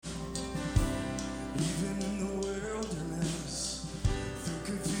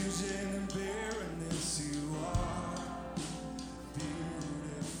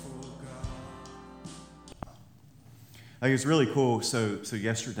Like, it's really cool. So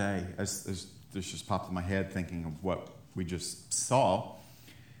yesterday, as this just popped in my head thinking of what we just saw.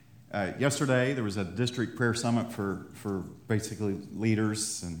 Yesterday, there was a district prayer summit for basically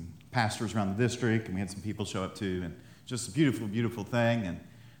leaders and pastors around the district, and we had some people show up too, and just a beautiful, beautiful thing. And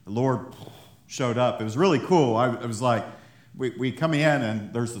the Lord showed up. It was really cool. It was like we come in,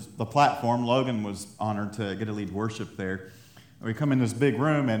 and there's the platform. Logan was honored to get to lead worship there. And we come in this big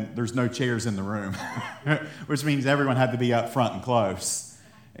room, and there's no chairs in the room, which means everyone had to be up front and close.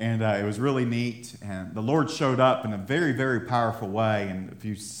 And it was really neat, and the Lord showed up in a very, very powerful way. And if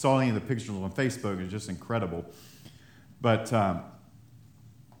you saw any of the pictures on Facebook, it was just incredible. But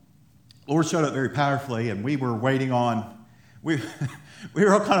Lord showed up very powerfully, and we were waiting on, we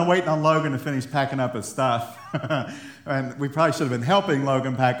were all kind of waiting on Logan to finish packing up his stuff. And we probably should have been helping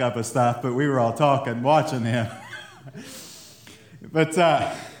Logan pack up his stuff, but we were all talking, watching him. But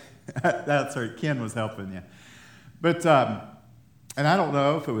that's right, Ken was helping you. But and I don't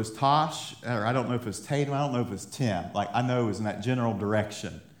know if it was Tosh, or I don't know if it was Tatum, I don't know if it was Tim. Like, I know it was in that general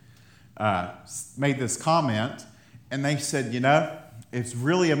direction. Made this comment, and they said, it's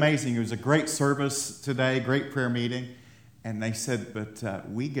really amazing. It was a great service today, great prayer meeting. And they said,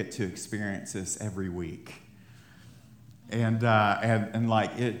 but we get to experience this every week. And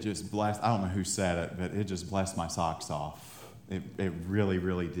like, it just blessed, I don't know who said it, but it just blessed my socks off. It really,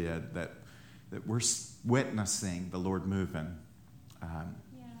 really did. That we're witnessing the Lord moving.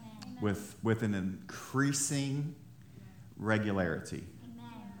 With an increasing regularity.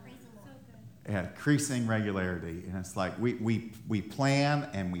 Yeah, increasing regularity. And it's like we plan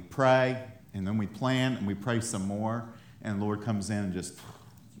and we pray, and then we plan and we pray some more, and the Lord comes in and just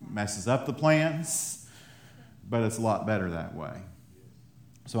messes up the plans. But it's a lot better that way.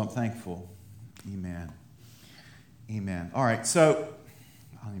 So I'm thankful. Amen. Amen. All right, so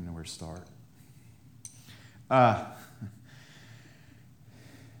I don't even know where to start.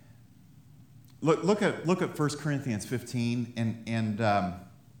 Look at 1 Corinthians 15, and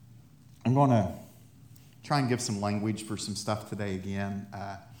I'm going to try and give some language for some stuff today again.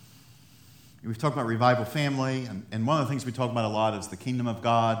 We've talked about revival family, and one of the things we talk about a lot is the kingdom of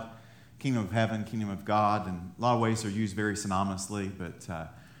God, kingdom of heaven, kingdom of God, and a lot of ways they're used very synonymously, but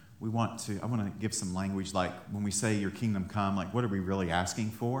I want to give some language, like when we say your kingdom come, like what are we really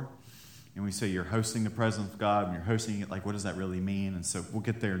asking for? And we say you're hosting the presence of God, and you're hosting it, like what does that really mean? And so we'll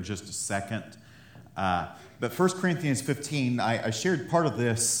get there in just a second. But 1 Corinthians 15, I shared part of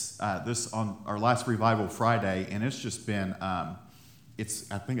this on our last Revival Friday, and it's just been, I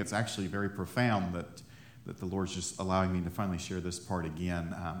think it's actually very profound that the Lord's just allowing me to finally share this part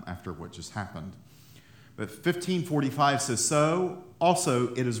again after what just happened. But 15:45 says, so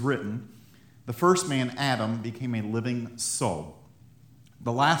also it is written, the first man, Adam, became a living soul.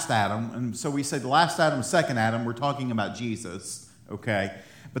 The last Adam, and so we say the last Adam, second Adam, we're talking about Jesus, okay?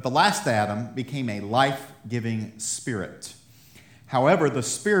 But the last Adam became a life-giving spirit. However, the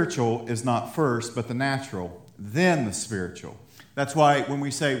spiritual is not first, but the natural, then the spiritual. That's why when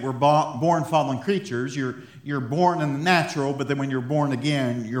we say we're born fallen creatures, you're born in the natural, but then when you're born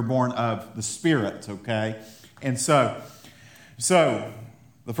again, you're born of the Spirit, okay? And so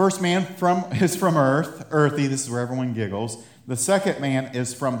the first man is from earth, earthy, this is where everyone giggles. The second man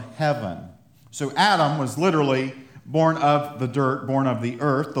is from heaven. So Adam was literally born of the dirt, born of the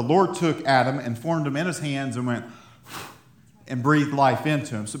earth. The Lord took Adam and formed him in his hands and went and breathed life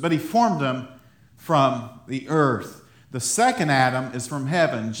into him. But he formed him from the earth. The second Adam is from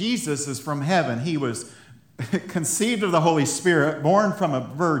heaven. Jesus is from heaven. He was conceived of the Holy Spirit, born from a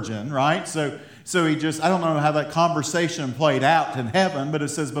virgin, right? So he I don't know how that conversation played out in heaven, but it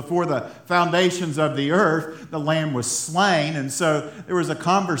says before the foundations of the earth, the Lamb was slain. And so there was a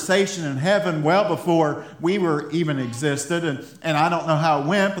conversation in heaven well before we were even existed. And I don't know how it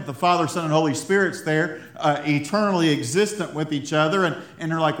went, but the Father, Son, and Holy Spirit's there, eternally existent with each other.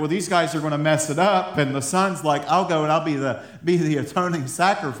 And they're like, well, these guys are going to mess it up. And the Son's like, I'll go and I'll be the atoning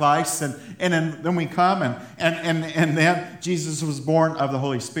sacrifice. And then we come and then Jesus was born of the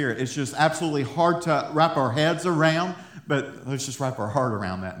Holy Spirit. It's just absolutely hard to wrap our heads around, but let's just wrap our heart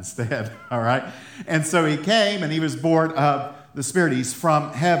around that instead, all right? And so he came and he was born of the Spirit. He's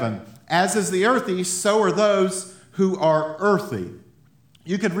from heaven. As is the earthy, so are those who are earthy.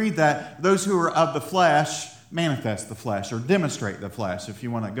 You could read that, those who are of the flesh manifest the flesh or demonstrate the flesh, if you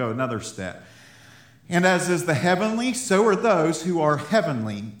want to go another step. And as is the heavenly, so are those who are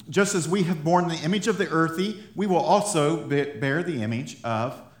heavenly. Just as we have borne the image of the earthy, we will also bear the image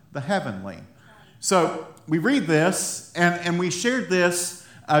of the heavenly. So we read this, and we shared this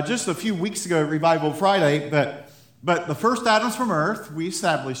just a few weeks ago at Revival Friday, but the first Adam's from earth, we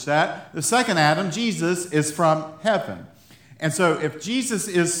established that. The second Adam, Jesus, is from heaven. And so if Jesus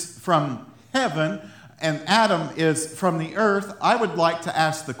is from heaven and Adam is from the earth, I would like to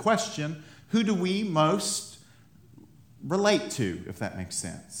ask the question, who do we most relate to, if that makes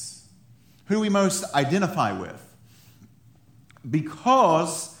sense? Who do we most identify with?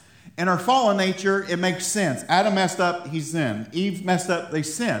 Because in our fallen nature, it makes sense. Adam messed up, he sinned. Eve messed up, they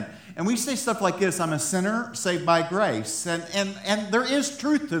sinned. And we say stuff like this, I'm a sinner saved by grace. And there is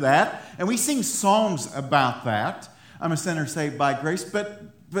truth to that. And we sing songs about that. I'm a sinner saved by grace.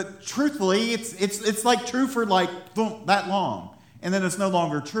 But truthfully, it's like true for like that long. And then it's no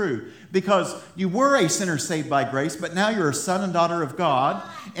longer true. Because you were a sinner saved by grace, but now you're a son and daughter of God.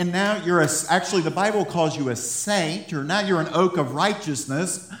 And now you're actually the Bible calls you a saint. You're an oak of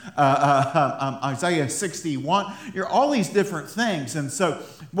righteousness. Isaiah 61. You're all these different things. And so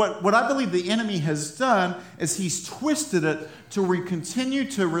what I believe the enemy has done is he's twisted it to where we continue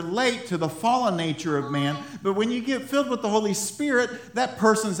to relate to the fallen nature of man. But when you get filled with the Holy Spirit, that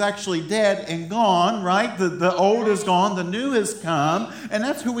person's actually dead and gone, right? The old is gone, the new has come, and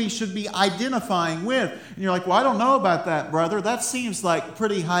that's who we should be identifying with. And you're like, well, I don't know about that, brother. That seems like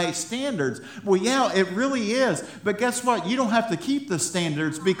pretty high standards. Well, yeah, it really is. But guess what? You don't have to keep the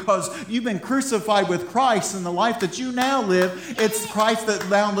standards because you've been crucified with Christ, and the life that you now live, it's Christ that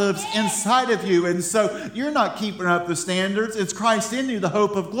now lives inside of you. And so you're not keeping up the standards. It's Christ in you, the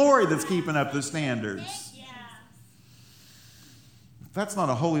hope of glory, that's keeping up the standards. If that's not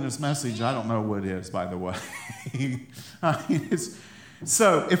a holiness message, I don't know what is, by the way.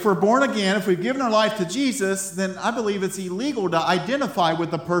 So if we're born again, if we've given our life to Jesus, then I believe it's illegal to identify with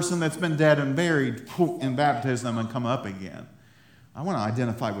the person that's been dead and buried in baptism and come up again. I want to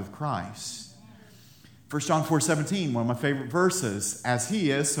identify with Christ. 1 John 4:17, one of my favorite verses. As he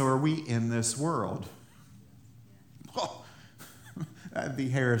is, so are we in this world. Oh, that'd be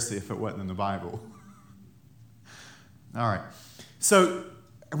heresy if it wasn't in the Bible. All right. So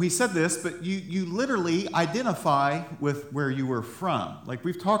we said this, but you literally identify with where you were from. Like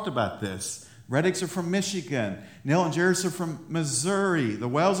we've talked about this. Reddicks are from Michigan. Neil and Jairus are from Missouri. The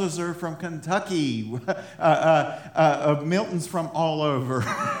Welleses are from Kentucky. Milton's from all over.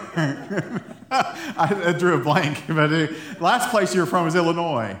 I drew a blank. But last place you were from was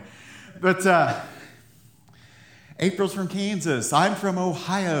Illinois. But April's from Kansas. I'm from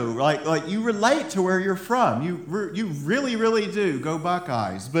Ohio. Like you relate to where you're from. You really, really do. Go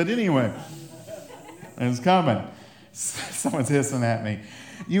Buckeyes. But anyway, it's coming. Someone's hissing at me.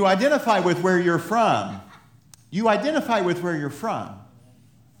 You identify with where you're from. You identify with where you're from.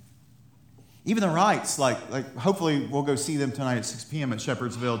 Even the Wrights, like hopefully we'll go see them tonight at 6 p.m. at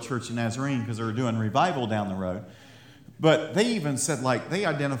Shepherdsville Church in Nazarene because they're doing revival down the road. But they even said, like, they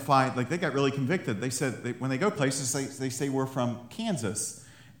identified, like, they got really convicted. They said, when they go places, they say, we're from Kansas.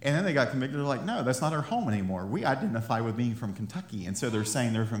 And then they got convicted. They're like, no, that's not our home anymore. We identify with being from Kentucky. And so they're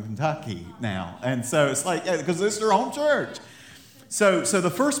saying they're from Kentucky now. And so it's like, because this is their home church. So the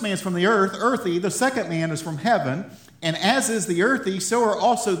first man's from the earth, earthy. The second man is from heaven. And as is the earthy, so are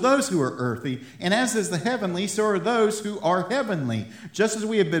also those who are earthy. And as is the heavenly, so are those who are heavenly. Just as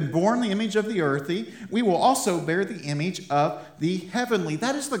we have been born the image of the earthy, we will also bear the image of the heavenly.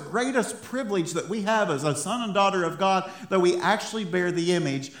 That is the greatest privilege that we have as a son and daughter of God, that we actually bear the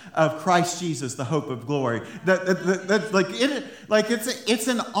image of Christ Jesus, the hope of glory. It's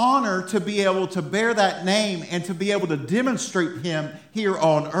an honor to be able to bear that name and to be able to demonstrate him here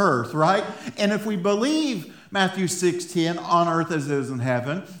on earth, right? And if we believe Matthew 6:10, on earth as it is in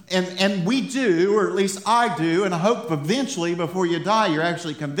heaven. And we do, or at least I do, and I hope eventually before you die you're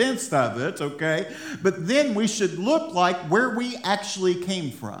actually convinced of it, okay? But then we should look like where we actually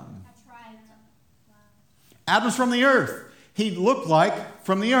came from. That's right. Adam's from the earth. He looked like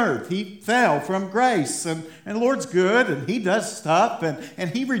from the earth. He fell from grace. And the Lord's good, and he does stuff, and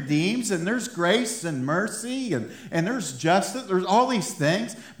he redeems, and there's grace and mercy, and there's justice. There's all these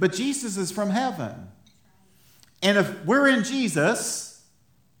things. But Jesus is from heaven. And if we're in Jesus,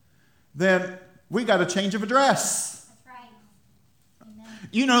 then we got a change of address. That's right. Amen.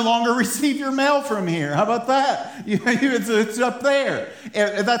 You no longer receive your mail from here. How about that? It's up there.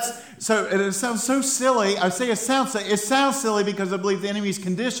 And it sounds so silly. I say it sounds silly because I believe the enemy's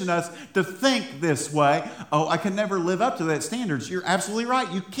conditioned us to think this way. Oh, I can never live up to that standards. You're absolutely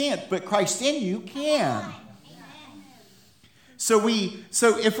right. You can't, but Christ in you can.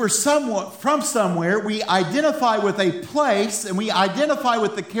 So if we're somewhat from somewhere, we identify with a place and we identify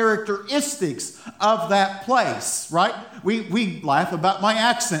with the characteristics of that place, right? We laugh about my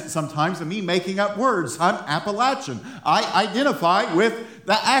accent sometimes and me making up words. I'm Appalachian. I identify with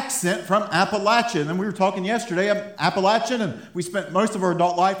the accent from Appalachian. And we were talking yesterday, I'm Appalachian, and we spent most of our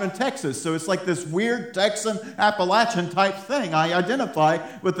adult life in Texas. So it's like this weird Texan Appalachian type thing. I identify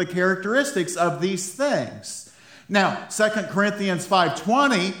with the characteristics of these things. Now, 2 Corinthians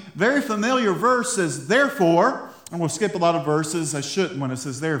 5:20, very familiar verse says, therefore, and we'll skip a lot of verses. I shouldn't when it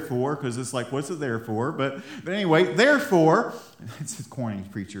says therefore, because it's like, what's it there for? But anyway, therefore, it's a corny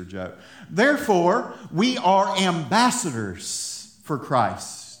preacher joke. Therefore, we are ambassadors for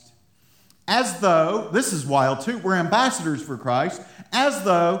Christ. As though, this is wild too, we're ambassadors for Christ, as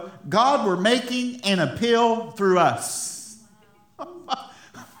though God were making an appeal through us.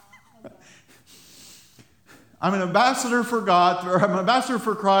 I'm an ambassador for God, or I'm an ambassador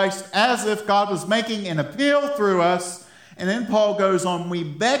for Christ, as if God was making an appeal through us. And then Paul goes on, we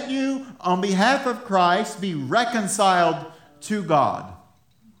beg you on behalf of Christ, be reconciled to God.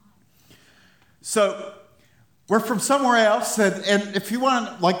 So we're from somewhere else, and if you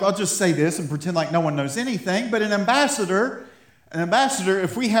want, like, I'll just say this and pretend like no one knows anything, but an ambassador,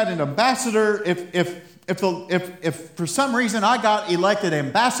 if we had an ambassador, if for some reason I got elected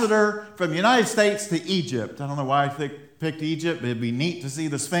ambassador from the United States to Egypt, I don't know why I picked Egypt, but it'd be neat to see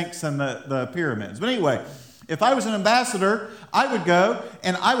the Sphinx and the pyramids. But anyway, if I was an ambassador, I would go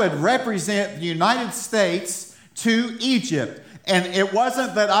and I would represent the United States to Egypt. And it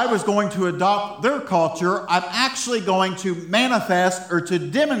wasn't that I was going to adopt their culture. I'm actually going to manifest or to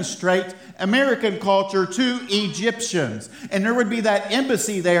demonstrate American culture to Egyptians. And there would be that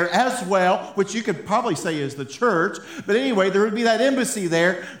embassy there as well, which you could probably say is the church. But anyway, there would be that embassy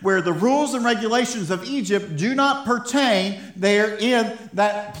there where the rules and regulations of Egypt do not pertain there in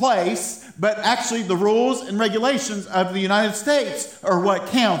that place. But actually the rules and regulations of the United States are what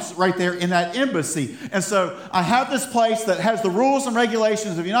counts right there in that embassy. And so I have this place that has the rules and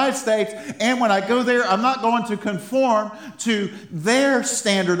regulations of the United States. And when I go there, I'm not going to conform to their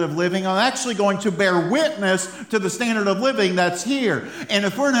standard of living. I'm actually going to bear witness to the standard of living that's here. And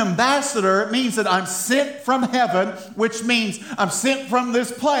if we're an ambassador, it means that I'm sent from heaven, which means I'm sent from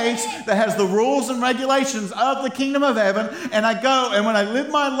this place that has the rules and regulations of the kingdom of heaven. And I go, and when I live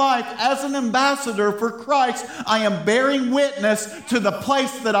my life as an ambassador for Christ, I am bearing witness to the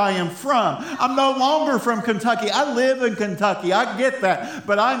place that I am from. I'm no longer from Kentucky. I live in Kentucky. I get that.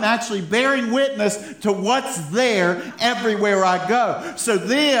 But I'm actually bearing witness to what's there everywhere I go. So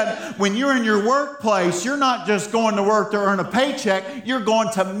then, when you're in your workplace, you're not just going to work to earn a paycheck. You're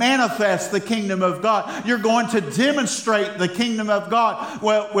going to manifest the kingdom of God. You're going to demonstrate the kingdom of God,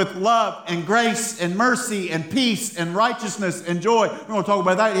 well, with love and grace and mercy and peace and righteousness and joy. We're going to talk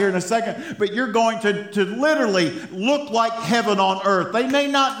about that here in a second. But you're going to literally look like heaven on earth. They may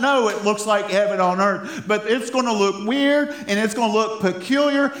not know it looks like heaven on earth, but it's going to look weird and it's going to look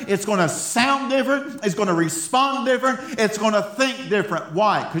peculiar. It's going to sound different. It's going to respond different. It's going to think different.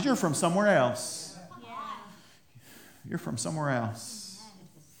 Why? Because you're from somewhere else. Yeah. You're from somewhere else.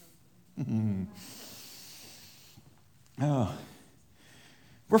 Oh.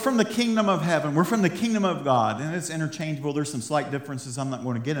 We're from the kingdom of heaven. We're from the kingdom of God. And it's interchangeable. There's some slight differences. I'm not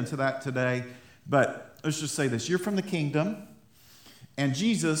going to get into that today. But let's just say this. You're from the kingdom. And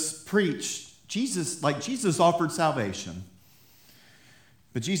Jesus preached. Jesus offered salvation.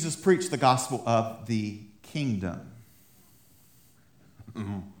 But Jesus preached the gospel of the kingdom.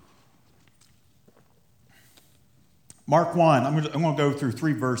 Mark 1. I'm going to go through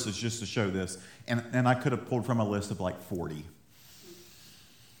 3 verses just to show this. And I could have pulled from a list of like 40.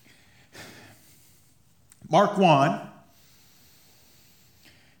 Mark 1,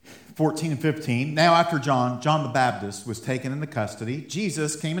 14 and 15. Now after John the Baptist was taken into custody,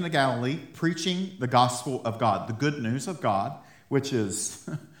 Jesus came into Galilee preaching the gospel of God, the good news of God, which is,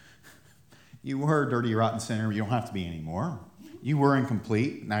 you were a dirty, rotten sinner, you don't have to be anymore. You were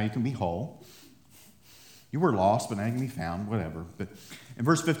incomplete, now you can be whole. You were lost, but now you can be found, whatever. But in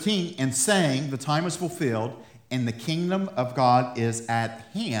verse 15, and saying, the time is fulfilled, and the kingdom of God is at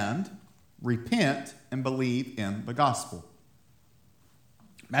hand, repent and believe in the gospel.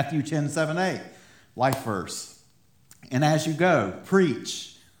 Matthew 10, 7, 8, life verse. And as you go,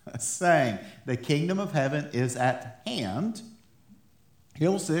 preach, saying, the kingdom of heaven is at hand.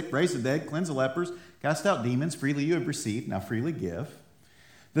 Heal the sick, raise the dead, cleanse the lepers, cast out demons. Freely you have received, now freely give.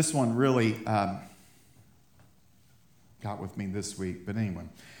 This one really got with me this week. But anyway,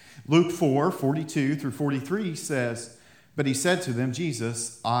 Luke 4, 42 through 43 says, but he said to them,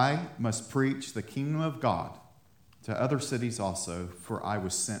 Jesus, I must preach the kingdom of God to other cities also, for I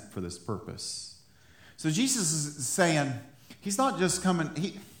was sent for this purpose. So Jesus is saying, he's not just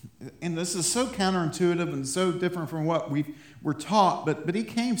coming, and this is so counterintuitive and so different from what we're taught, but he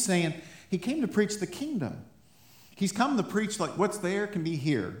came saying, he came to preach the kingdom. He's come to preach like what's there can be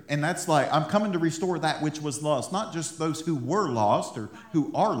here. And that's like, I'm coming to restore that which was lost. Not just those who were lost or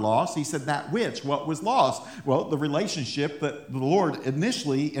who are lost. He said that which, what was lost? Well, the relationship that the Lord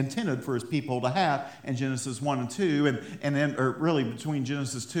initially intended for his people to have in Genesis 1 and 2. And then, or really between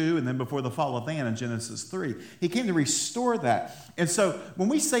Genesis 2 and then before the fall of man in Genesis 3. He came to restore that. And so when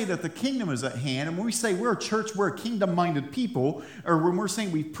we say that the kingdom is at hand, and when we say we're a church, we're a kingdom-minded people, or when we're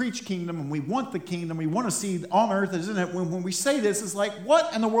saying we preach kingdom and we want the kingdom, we want to see on earth, isn't it? When we say this, it's like,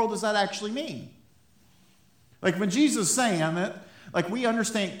 what in the world does that actually mean? Like when Jesus is saying that, like we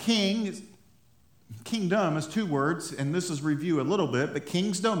understand kingdom is two words, and this is review a little bit, but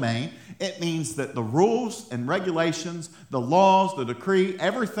king's domain, it means that the rules and regulations, the laws, the decree,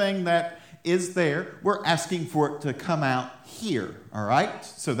 everything that is there, we're asking for it to come out here, all right?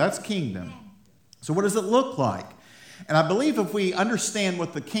 So that's kingdom. So what does it look like? And I believe if we understand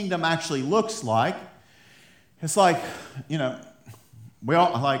what the kingdom actually looks like, it's like, I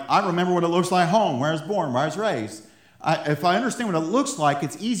remember what it looks like home, where I was born, where I was raised. If I understand what it looks like,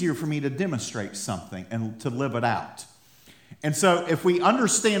 it's easier for me to demonstrate something and to live it out. And so if we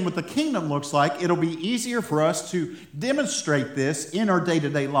understand what the kingdom looks like, it'll be easier for us to demonstrate this in our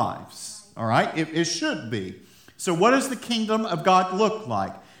day-to-day lives. All right? It should be. So what does the kingdom of God look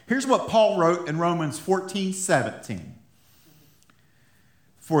like? Here's what Paul wrote in Romans 14:17.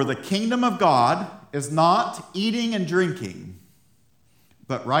 For the kingdom of God is not eating and drinking,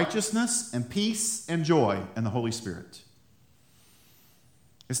 but righteousness and peace and joy in the Holy Spirit.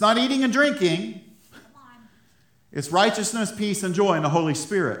 It's not eating and drinking. It's righteousness, peace, and joy in the Holy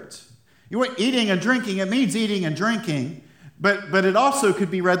Spirit. You want eating and drinking, it means eating and drinking, but it also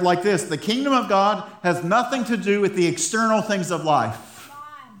could be read like this. The kingdom of God has nothing to do with the external things of life.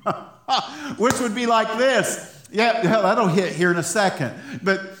 Which would be like this. Yeah, that'll hit here in a second.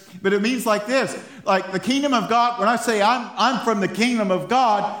 But it means like this. Like the kingdom of God, when I say I'm from the kingdom of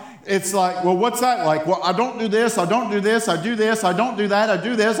God, it's like, well, what's that like? Well, I don't do this, I don't do this, I do this, I don't do that, I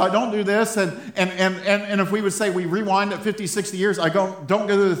do this, I don't do this. And if we would say we rewind at 50, 60 years, I don't go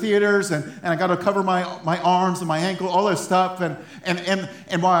to the theaters and I got to cover my arms and my ankle, all this stuff.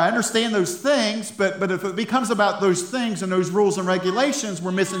 And while I understand those things, but if it becomes about those things and those rules and regulations,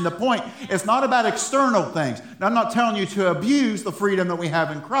 we're missing the point. It's not about external things. Now, I'm not telling you to abuse the freedom that we have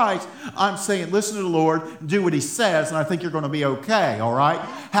in Christ. I'm saying listen to the Lord, do what he says, and I think you're going to be okay, all right?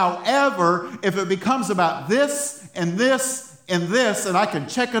 However, if it becomes about this and this and this, and I can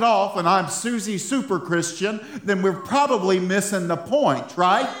check it off, and I'm Susie Super Christian, then we're probably missing the point,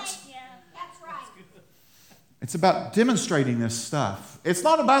 right? Yeah, that's right. It's about demonstrating this stuff. It's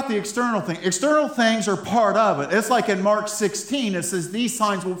not about the external thing. External things are part of it. It's like in Mark 16, it says, these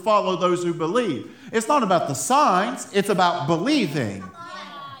signs will follow those who believe. It's not about the signs, it's about believing.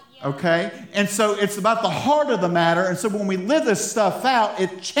 Okay? And so it's about the heart of the matter. And so when we live this stuff out,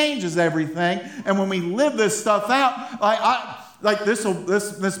 it changes everything. And when we live this stuff out,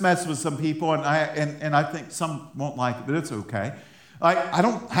 this messes with some people, and I think some won't like it, but it's okay. I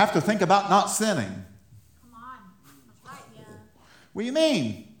don't have to think about not sinning. Come on. That's right, yeah. What do you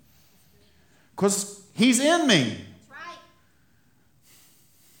mean? Because he's in me. That's right.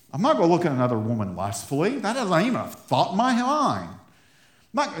 I'm not going to look at another woman lustfully. That doesn't even a thought in my mind.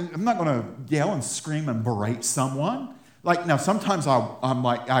 I'm not going to yell and scream and berate someone. Like, now, sometimes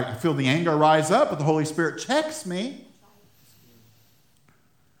I feel the anger rise up, but the Holy Spirit checks me.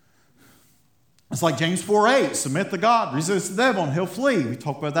 It's like James 4:8, submit to God, resist the devil, and he'll flee. We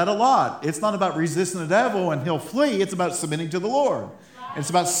talk about that a lot. It's not about resisting the devil and he'll flee. It's about submitting to the Lord. It's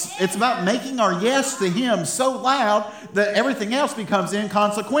about making our yes to him so loud that everything else becomes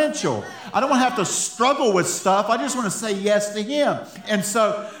inconsequential. I don't want to have to struggle with stuff. I just want to say yes to him. And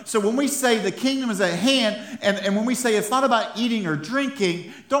so when we say the kingdom is at hand, and when we say it's not about eating or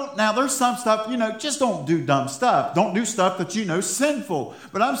drinking, there's some stuff, just don't do dumb stuff. Don't do stuff that is sinful.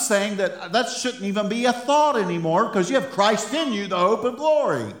 But I'm saying that shouldn't even be a thought anymore because you have Christ in you, the hope of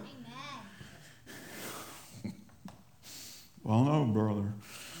glory. Well, no, brother.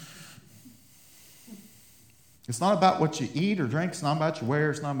 It's not about what you eat or drink. It's not about what you wear.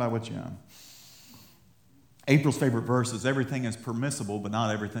 It's not about what you own. April's favorite verse is, everything is permissible, but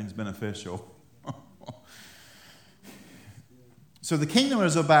not everything's beneficial. So the kingdom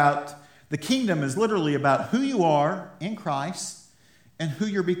is literally about who you are in Christ and who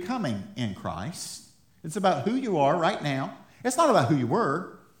you're becoming in Christ. It's about who you are right now. It's not about who you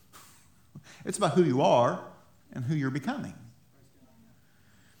were. It's about who you are and who you're becoming.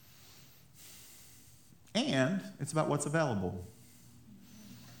 And it's about what's available.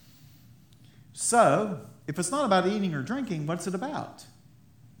 So, if it's not about eating or drinking, what's it about?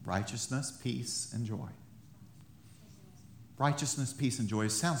 Righteousness, peace, and joy. Righteousness, peace, and joy.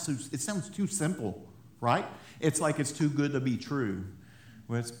 It sounds too simple, right? It's like it's too good to be true.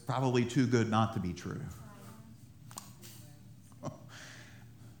 Well, it's probably too good not to be true.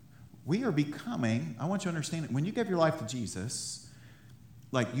 We are becoming, I want you to understand it, when you give your life to Jesus,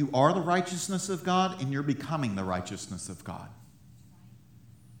 like you are the righteousness of God and you're becoming the righteousness of God.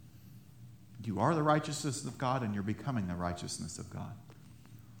 You are the righteousness of God and you're becoming the righteousness of God.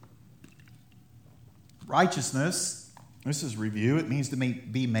 Righteousness, this is review, it means to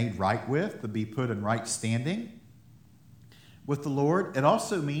be made right with, to be put in right standing with the Lord. It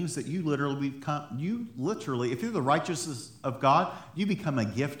also means that you literally, if you're the righteousness of God, you become a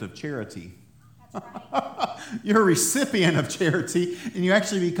gift of charity. That's right. You're a recipient of charity, and you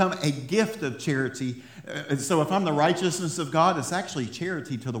actually become a gift of charity. And so if I'm the righteousness of God, it's actually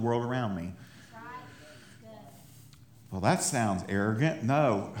charity to the world around me. That's right. Good. Well, that sounds arrogant.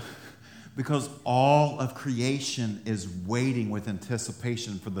 No, because all of creation is waiting with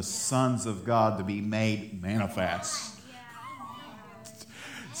anticipation for the sons of God to be made manifest.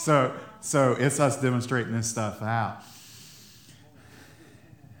 So it's us demonstrating this stuff out.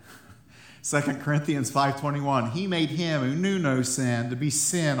 2 Corinthians 5:21, he made him who knew no sin to be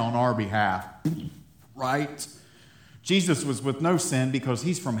sin on our behalf. Right? Jesus was with no sin because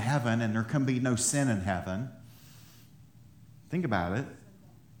he's from heaven and there can be no sin in heaven. Think about it.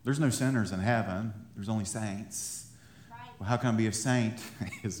 There's no sinners in heaven. There's only saints. Well, how can I be a saint?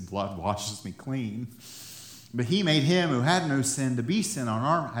 His blood washes me clean. But he made him who had no sin to be sin on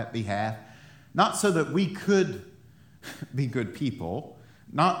our behalf, not so that we could be good people,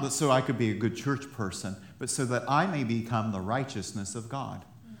 not that so I could be a good church person, but so that I may become the righteousness of God.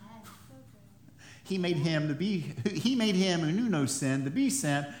 He made him who knew no sin to be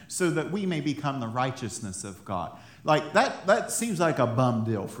sin, so that we may become the righteousness of God. Like that seems like a bum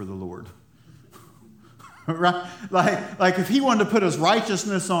deal for the Lord. Right? Like if he wanted to put his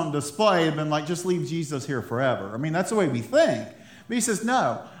righteousness on display, it'd been like, just leave Jesus here forever. I mean, that's the way we think. But he says,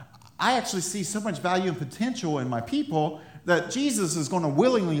 no, I actually see so much value and potential in my people that Jesus is going to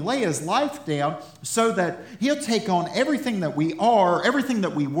willingly lay his life down so that he'll take on everything that we are, everything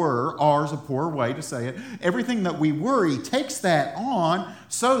that we were, are is a poor way to say it, everything that we were, he takes that on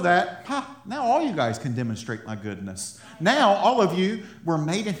so that, now all you guys can demonstrate my goodness. Now all of you were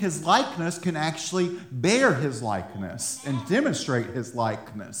made in his likeness can actually bear his likeness and demonstrate his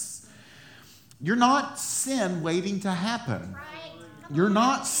likeness. You're not sin waiting to happen. You're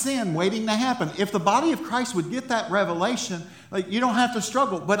not sin waiting to happen. If the body of Christ would get that revelation, like you don't have to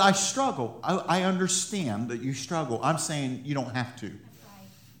struggle. But I struggle. I understand that you struggle. I'm saying you don't have to.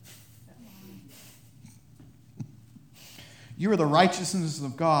 You are the righteousness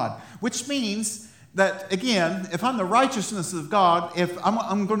of God, which means that, again, if I'm the righteousness of God, if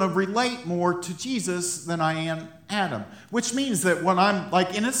I'm going to relate more to Jesus than I am Adam, which means that when I'm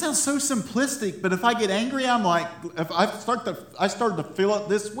like, and it sounds so simplistic, but if I get angry, I'm like, if I started to feel it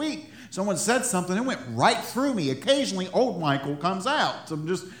this week. Someone said something, it went right through me. Occasionally, old Michael comes out.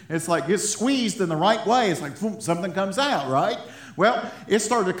 It's like it's squeezed in the right way. It's like boom, something comes out, right? Well, it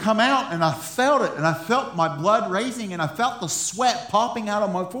started to come out, and I felt it, and I felt my blood raising, and I felt the sweat popping out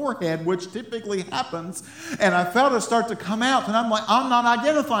of my forehead, which typically happens, and I felt it start to come out, and I'm like, I'm not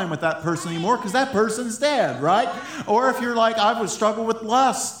identifying with that person anymore because that person's dead, right? Or if you're like, I would struggle with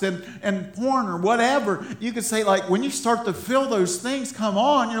lust and porn or whatever, you could say, like, when you start to feel those things come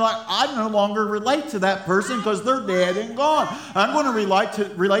on, you're like, I no longer relate to that person because they're dead and gone. I'm going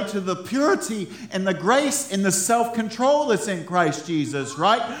to relate to the purity and the grace and the self-control that's in Christ Jesus,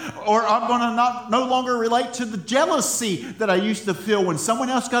 right? Or I'm going to no longer relate to the jealousy that I used to feel when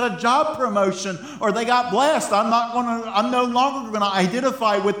someone else got a job promotion or they got blessed. I'm no longer going to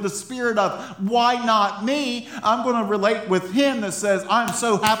identify with the spirit of why not me. I'm going to relate with him that says, I'm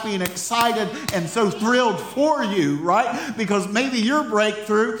so happy and excited and so thrilled for you, right? Because maybe your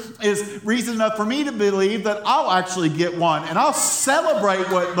breakthrough is reason enough for me to believe that I'll actually get one and I'll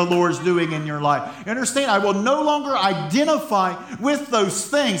celebrate what the Lord's doing in your life. You understand? I will no longer identify with those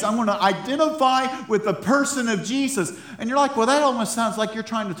things. I'm going to identify with the person of Jesus. And you're like, well, that almost sounds like you're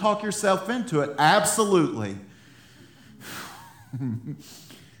trying to talk yourself into it. Absolutely.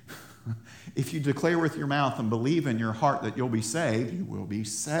 If you declare with your mouth and believe in your heart that you'll be saved, you will be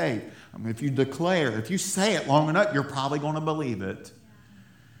saved. I mean, if you say it long enough, you're probably going to believe it.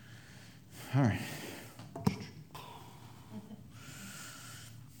 All right.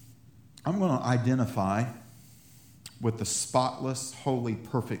 I'm going to identify with the spotless, holy,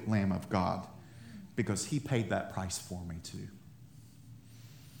 perfect Lamb of God, because he paid that price for me too.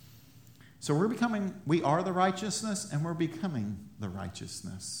 So we are the righteousness, and we're becoming the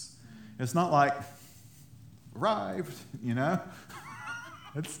righteousness. It's not like, arrived,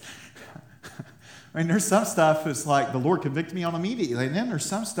 there's some stuff that's like the Lord convicted me on immediately. And then there's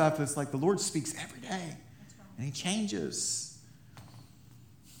some stuff that's like the Lord speaks every day. And he changes.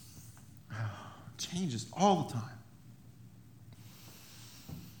 Changes all the time.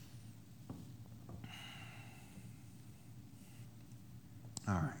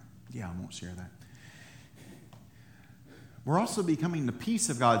 All right. Yeah, I won't share that. We're also becoming the peace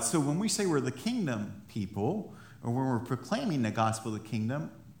of God. So when we say we're the kingdom people, or when we're proclaiming the gospel of the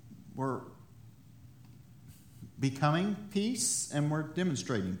kingdom, we're becoming peace and we're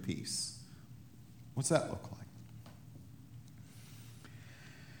demonstrating peace. What's that look like?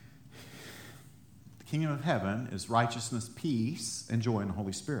 The kingdom of heaven is righteousness, peace, and joy in the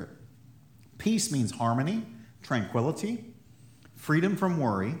Holy Spirit. Peace means harmony, tranquility, freedom from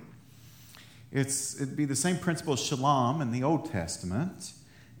worry. It'd be the same principle as shalom in the Old Testament.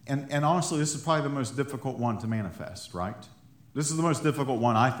 And honestly, this is probably the most difficult one to manifest, right? This is the most difficult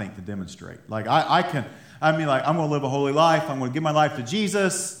one, I think, to demonstrate. Like, I'm going to live a holy life. I'm going to give my life to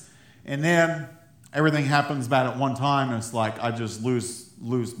Jesus. And then everything happens bad at one time. And it's like I just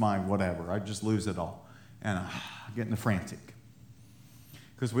lose my whatever. I just lose it all. And I get into frantic.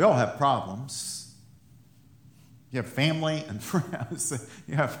 Because we all have problems. You have family and friends.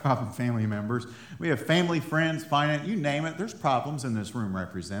 You have problem family members. We have family, friends, finance, you name it. There's problems in this room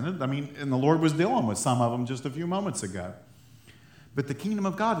represented. And the Lord was dealing with some of them just a few moments ago. But the kingdom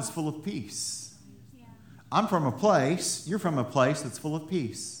of God is full of peace. Yeah. I'm from a place, you're from a place that's full of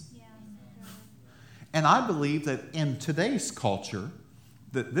peace. Yeah. And I believe that in today's culture,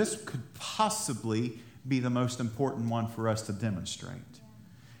 that this could possibly be the most important one for us to demonstrate.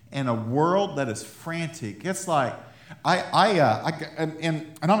 In a world that is frantic, it's like and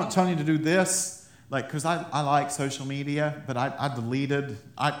I'm not telling you to do this, like, because I like social media, but I deleted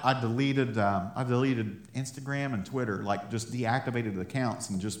Instagram and Twitter, like just deactivated accounts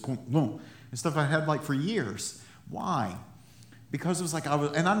and just boom, boom, and stuff I had like for years. Why? Because it was like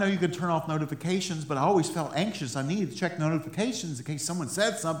and I know you could turn off notifications, but I always felt anxious. I needed to check notifications in case someone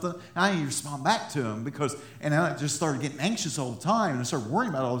said something, and I needed to respond back to them and I just started getting anxious all the time, and I started worrying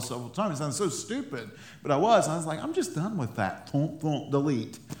about all this all the time. It sounds so stupid, but I was like, I'm just done with that. Don't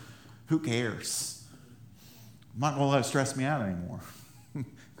delete. Who cares? I'm not going to let it stress me out anymore,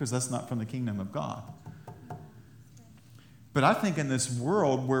 because that's not from the kingdom of God. But I think in this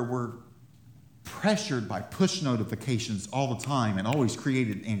world where we're pressured by push notifications all the time and always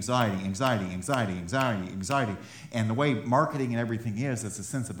created anxiety. And the way marketing and everything is, it's a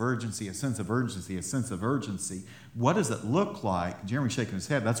sense of urgency. What does it look like? Jeremy's shaking his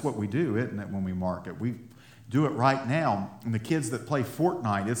head. That's what we do, isn't it, when we market? We do it right now. And the kids that play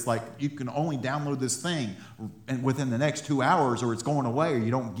Fortnite, it's like you can only download this thing and within the next 2 hours or it's going away or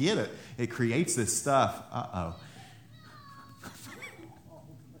you don't get it. It creates this stuff. Uh-oh.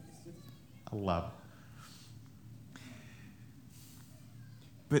 I love it.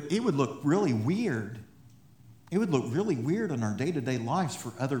 But it would look really weird. It would look really weird in our day-to-day lives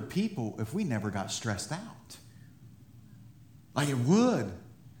for other people if we never got stressed out. Like it would.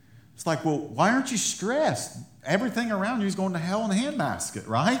 It's like, well, why aren't you stressed? Everything around you is going to hell in a handbasket,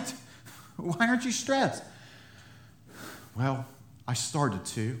 right? Why aren't you stressed? Well, I started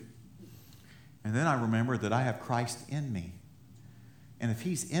to. And then I remembered that I have Christ in me. And if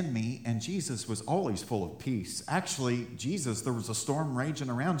he's in me, and Jesus was always full of peace. Actually, there was a storm raging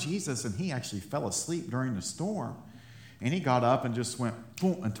around Jesus, and he actually fell asleep during the storm. And he got up and just went,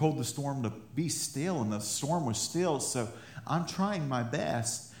 boom, and told the storm to be still, and the storm was still. So I'm trying my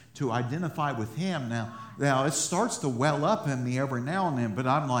best to identify with him. Now it starts to well up in me every now and then, but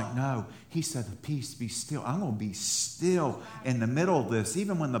I'm like, no, he said, the peace be still. I'm going to be still in the middle of this,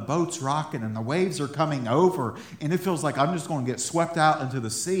 even when the boat's rocking and the waves are coming over, and it feels like I'm just going to get swept out into the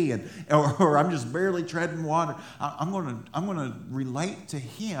sea, or I'm just barely treading water. I'm going to relate to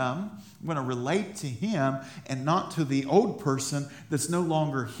him. I'm going to relate to him and not to the old person that's no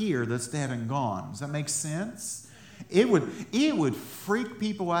longer here, that's dead and gone. Does that make sense? It would freak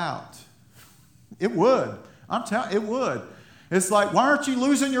people out. It would. I'm telling you, it would. It's like, why aren't you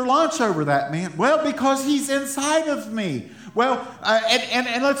losing your lunch over that, man? Well, because he's inside of me. Well,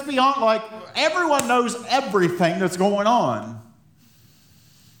 and let's be honest, like, everyone knows everything that's going on.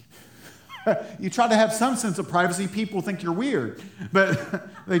 You try to have some sense of privacy, people think you're weird. But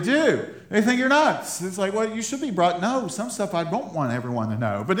they do. They think you're nuts. It's like, well, you should be brought. No, some stuff I don't want everyone to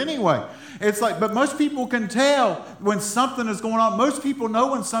know. But anyway, it's like, but most people can tell when something is going on. Most people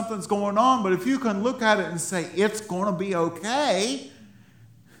know when something's going on. But if you can look at it and say, it's going to be okay,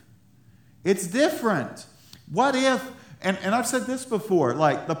 it's different. What if, and I've said this before,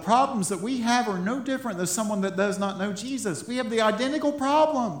 like the problems that we have are no different than someone that does not know Jesus. We have the identical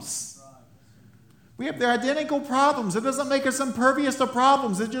problems. We have the identical problems. It doesn't make us impervious to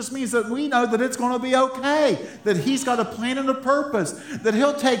problems. It just means that we know that it's going to be okay, that He's got a plan and a purpose, that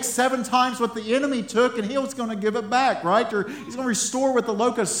He'll take 7 times what the enemy took and He's going to give it back, right? Or He's going to restore what the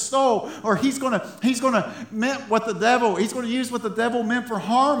locust stole, or He's going to meant what the devil, He's going to use what the devil meant for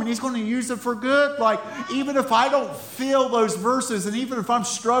harm, and He's going to use it for good. Like, even if I don't feel those verses, and even if I'm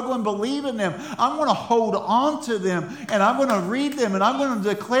struggling believing them, I'm going to hold on to them, and I'm going to read them, and I'm going to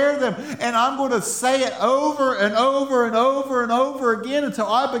declare them, and I'm going to say it over and over and over and over again until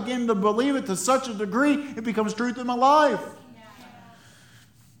I begin to believe it to such a degree it becomes truth in my life.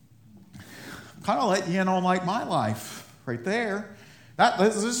 Kind of let you in on like my life right there.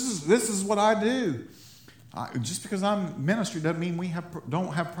 This is what I do. Just because I'm ministry doesn't mean we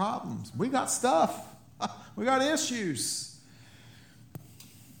don't have problems. We got stuff. We got issues.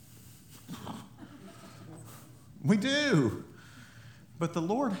 We do. But the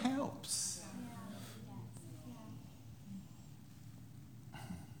Lord helps.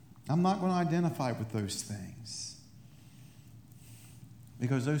 I'm not going to identify with those things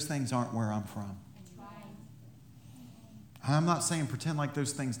because those things aren't where I'm from. I'm not saying pretend like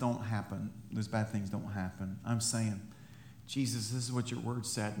those things don't happen, those bad things don't happen. I'm saying, Jesus, this is what your word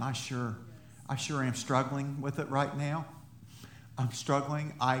said, and I sure am struggling with it right now. I'm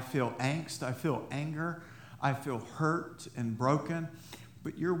struggling. I feel angst. I feel anger. I feel hurt and broken.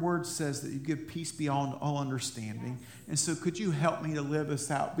 But your word says that you give peace beyond all understanding. And so could you help me to live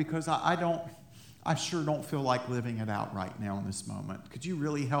this out? Because I sure don't feel like living it out right now in this moment. Could you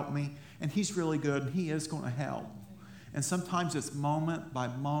really help me? And He's really good, and He is going to help. And sometimes it's moment by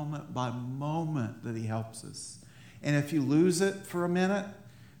moment by moment that He helps us. And if you lose it for a minute,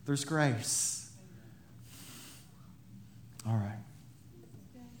 there's grace. All right.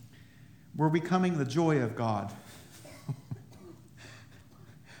 We're becoming the joy of God.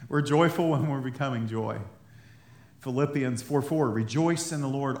 We're joyful when we're becoming joy. Philippians 4:4, rejoice in the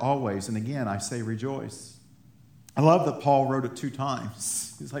Lord always. And again, I say rejoice. I love that Paul wrote it 2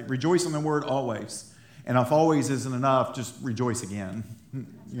 times. He's like, rejoice in the word always. And if always isn't enough, just rejoice again.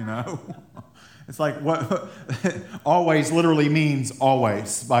 You know? It's like what always literally means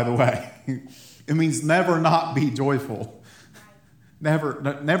always, by the way. It means never not be joyful.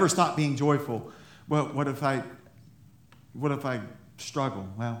 Never stop being joyful. Well, what if I struggle?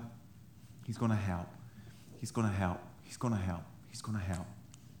 Well, He's going to help. He's going to help. He's going to help. He's going to help.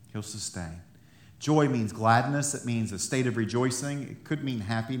 He'll sustain. Joy means gladness. It means a state of rejoicing. It could mean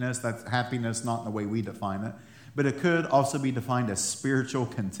happiness. That's happiness not in the way we define it. But it could also be defined as spiritual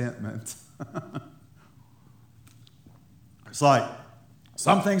contentment. It's like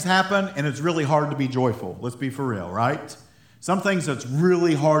some things happen and it's really hard to be joyful. Let's be for real, right? Some things it's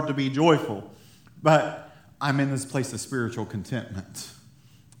really hard to be joyful. But I'm in this place of spiritual contentment.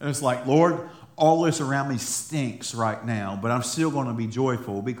 And it's like, Lord, all this around me stinks right now, but I'm still going to be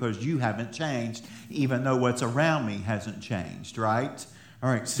joyful because you haven't changed, even though what's around me hasn't changed, right? All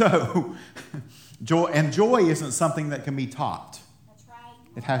right, so joy isn't something that can be taught. That's right.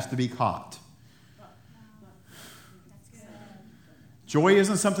 It has to be caught. That's good. Joy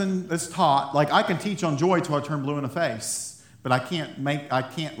isn't something that's taught. Like I can teach on joy till I turn blue in the face. But I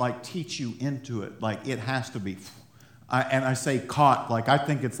can't like teach you into it. Like it has to be. And I say caught. Like I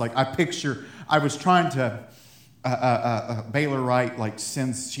think it's like I was trying to, Baylor Wright like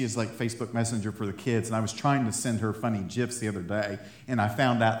she is like Facebook Messenger for the kids. And I was trying to send her funny GIFs the other day. And I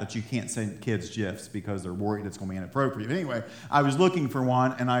found out that you can't send kids GIFs because they're worried it's going to be inappropriate. Anyway, I was looking for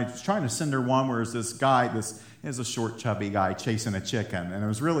one and I was trying to send her one where it's this guy, is a short chubby guy chasing a chicken. And it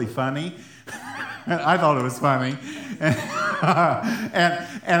was really funny. I thought it was funny. And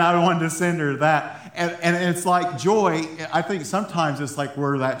I wanted to send her that. And it's like joy. I think sometimes it's like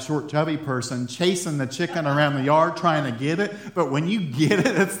we're that short, chubby person chasing the chicken around the yard trying to get it. But when you get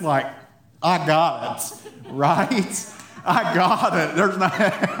it, it's like, I got it, right? I got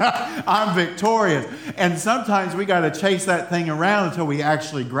it. I'm victorious. And sometimes we got to chase that thing around until we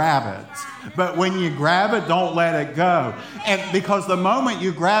actually grab it. But when you grab it, don't let it go. And because the moment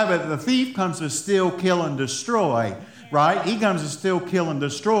you grab it, the thief comes to steal, kill, and destroy. Right? He comes to steal, kill, and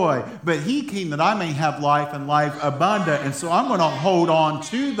destroy. But He came that I may have life and life abundant. And so I'm going to hold on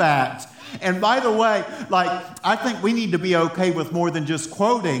to that. And by the way, I think we need to be okay with more than just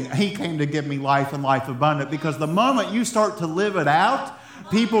quoting, He came to give me life and life abundant, because the moment you start to live it out,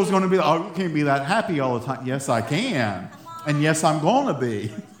 people's going to be like, oh, you can't be that happy all the time. Yes, I can. And yes, I'm going to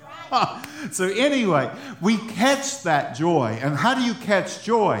be. So anyway, we catch that joy. And how do you catch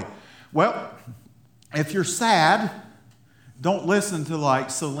joy? Well, if you're sad, don't listen to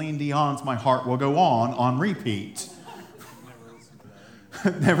Celine Dion's My Heart Will Go On repeat.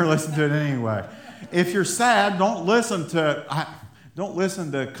 Never listen to it anyway. If you're sad, don't listen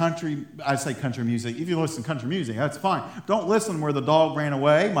to country. I say country music. If you listen to country music, that's fine. Don't listen where the dog ran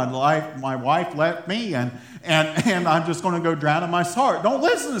away, my wife left me, and I'm just going to go drown in my sorrow. Don't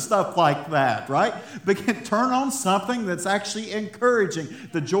listen to stuff like that, right? But turn on something that's actually encouraging.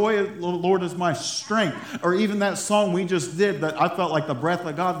 The joy of the Lord is my strength. Or even that song we just did that I felt like the breath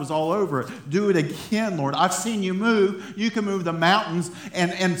of God was all over it. Do it again, Lord. I've seen you move. You can move the mountains,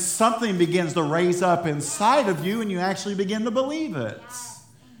 and something begins to raise up inside of you, and you actually begin to believe it.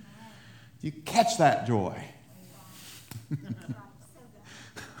 You catch that joy.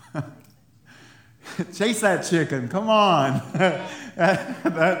 Chase that chicken. Come on.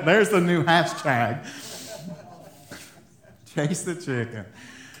 There's the new hashtag. Chase the chicken.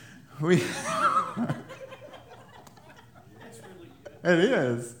 It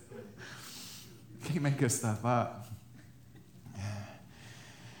is. You can't make this stuff up.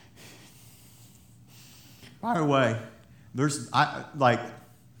 By the way,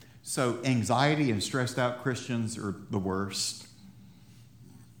 so anxiety and stressed out Christians are the worst.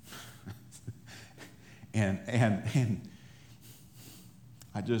 And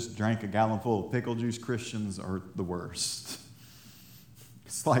I just drank a gallon full of pickle juice. Christians are the worst.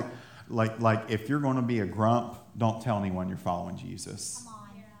 It's like if you're going to be a grump, don't tell anyone you're following Jesus. Come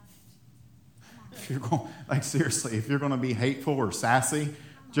on. If you're going, seriously, if you're going to be hateful or sassy,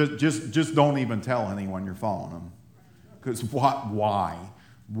 just don't even tell anyone you're following them. Because why?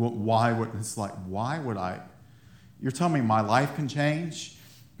 Why would it's like? Why would I? You're telling me my life can change?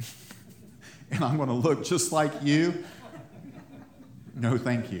 And I'm going to look just like you? No,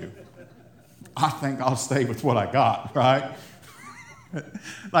 thank you. I think I'll stay with what I got, right?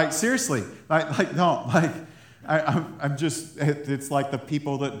 Seriously, don't. I'm just, it's like the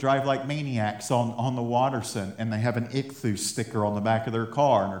people that drive like maniacs on the Watterson, and they have an ichthus sticker on the back of their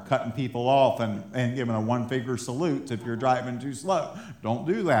car, and they're cutting people off and giving a one-finger salute if you're driving too slow. Don't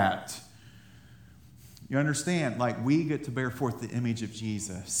do that. You understand? We get to bear forth the image of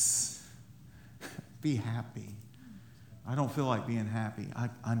Jesus. Be happy. I don't feel like being happy.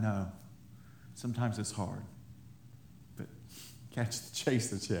 I know. Sometimes it's hard. But chase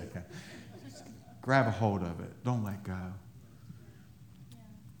the chicken. Grab a hold of it. Don't let go.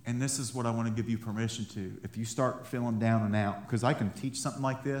 And this is what I want to give you permission to. If you start feeling down and out, because I can teach something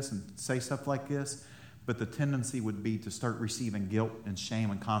like this and say stuff like this, but the tendency would be to start receiving guilt and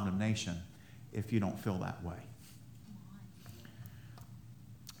shame and condemnation if you don't feel that way.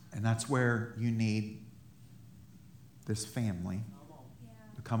 And that's where you need this family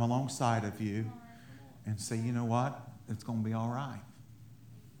to come alongside of you and say, you know what? It's going to be all right.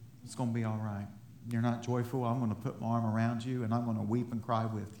 It's going to be all right. You're not joyful. I'm going to put my arm around you, and I'm going to weep and cry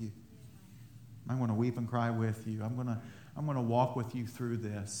with you. I'm going to weep and cry with you. I'm going to walk with you through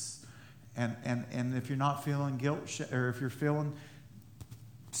this. And if you're not feeling guilt, or if you're feeling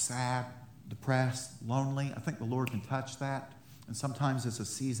sad, depressed, lonely, I think the Lord can touch that. And sometimes it's a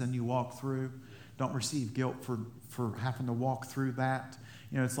season you walk through. Don't receive guilt for having to walk through that.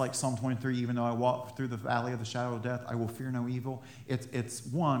 It's like Psalm 23, even though I walk through the valley of the shadow of death, I will fear no evil. It's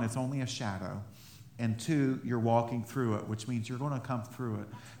one, it's only a shadow. And two, you're walking through it, which means you're going to come through it.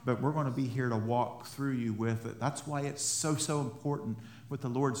 But we're going to be here to walk through you with it. That's why it's so important what the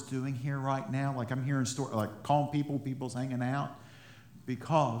Lord's doing here right now. I'm hearing calling people's hanging out.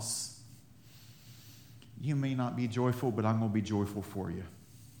 Because you may not be joyful, but I'm going to be joyful for you.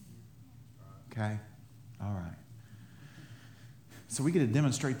 Okay? All right. So we get to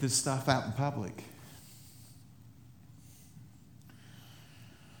demonstrate this stuff out in public.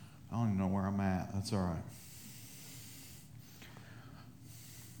 I don't even know where I'm at. That's all right.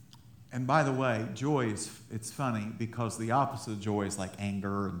 And by the way, joy it's funny because the opposite of joy is like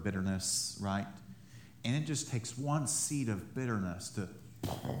anger and bitterness, right? And it just takes one seed of bitterness to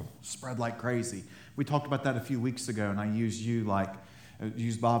spread like crazy. We talked about that a few weeks ago, and I used use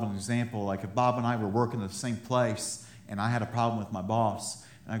Bob as an example. If Bob and I were working at the same place, and I had a problem with my boss,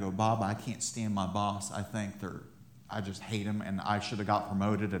 and I go, Bob, I can't stand my boss. I just hate him, and I should have got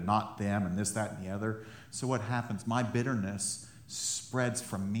promoted and not them, and this, that, and the other. So what happens? My bitterness spreads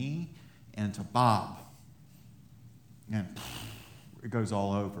from me into Bob. And It goes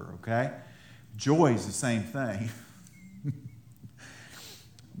all over, okay? Joy is the same thing.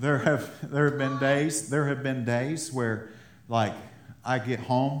 There have been days where, like, I get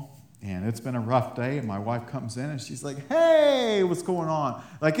home and it's been a rough day, and my wife comes in and she's like, "Hey, what's going on?"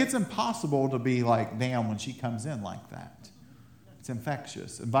 Like, it's impossible to be like down when she comes in like that. It's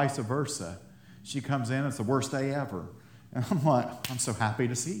infectious, and vice versa. She comes in, it's the worst day ever, and I'm like, "I'm so happy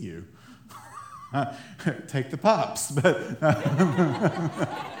to see you." Take the pups, but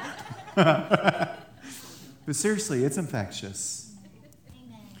but seriously, it's infectious.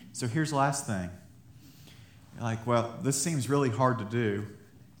 So here's the last thing. You're like, well, this seems really hard to do.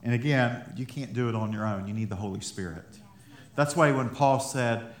 And again, you can't do it on your own. You need the Holy Spirit. That's why when Paul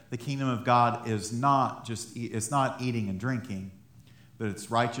said the kingdom of God is not just, it's not eating and drinking, but it's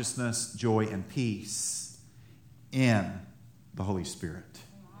righteousness, joy, and peace in the Holy Spirit.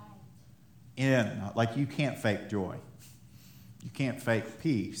 Like, you can't fake joy. You can't fake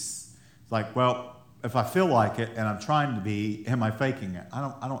peace. It's like, well, if I feel like it and I'm trying to be, am I faking it?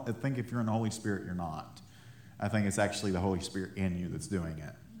 I don't think if you're in the Holy Spirit, you're not. I think it's actually the Holy Spirit in you that's doing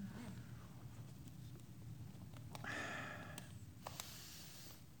it.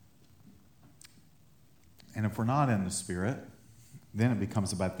 And if we're not in the Spirit, then it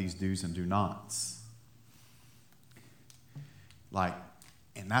becomes about these do's and do nots. Like,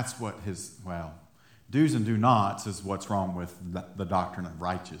 and that's what do's and do nots is what's wrong with the doctrine of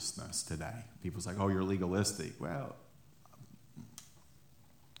righteousness today. People's like, "Oh, you're legalistic." Well,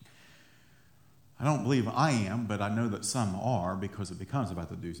 I don't believe I am, but I know that some are, because it becomes about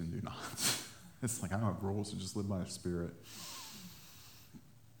the do's and do nots. It's like, I don't have rules, so just live by the Spirit.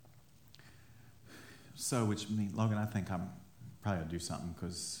 So, which means, Logan, I think I'm probably going to do something,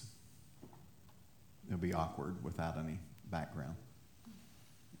 because it'll be awkward without any background.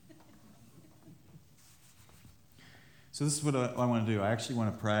 So this is what I want to do. I actually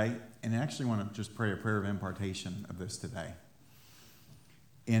want to pray, and I actually want to just pray a prayer of impartation of this today.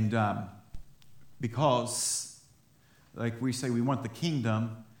 And because, like we say, we want the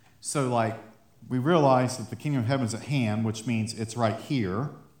kingdom, so like we realize that the kingdom of heaven is at hand, which means it's right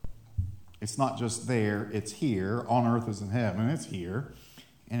here. It's not just there, it's here. On earth as in heaven, it's here.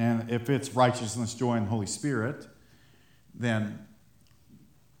 And if it's righteousness, joy, and the Holy Spirit, then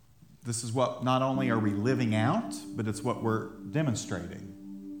this is what not only are we living out, but it's what we're demonstrating.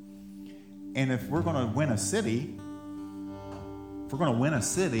 And if we're going to win a city,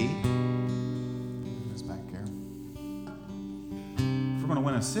 this back here. If we're going to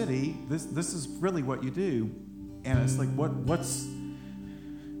win a city, this is really what you do. And it's like, what's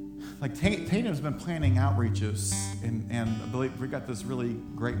like Tatum's been planning outreaches, and I believe we got this really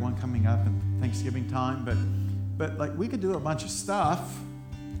great one coming up in Thanksgiving time. But like, we could do a bunch of stuff,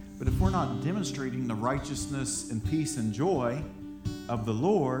 but if we're not demonstrating the righteousness and peace and joy of the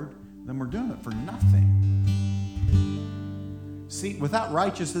Lord, then we're doing it for nothing. See, without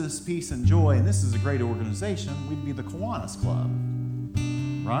righteousness, peace, and joy, and this is a great organization, we'd be the Kiwanis Club,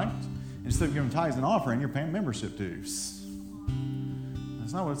 right? Instead of giving tithes and offering, you're paying membership dues.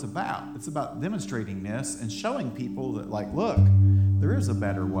 That's not what it's about. It's about demonstrating this and showing people that, like, look, there is a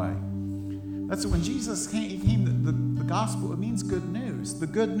better way. That's when Jesus came, the gospel, it means good news. The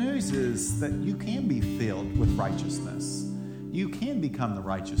good news is that you can be filled with righteousness. You can become the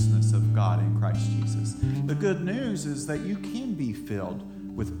righteousness of God in Christ Jesus. The good news is that you can be filled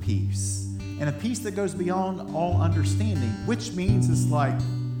with peace. And a peace that goes beyond all understanding, which means it's like,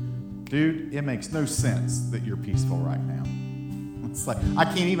 dude, it makes no sense that you're peaceful right now. It's like, I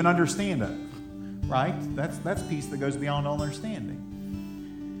can't even understand it, right? That's peace that goes beyond all understanding.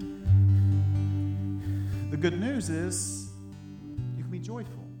 The good news is you can be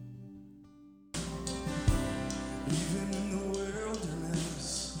joyful.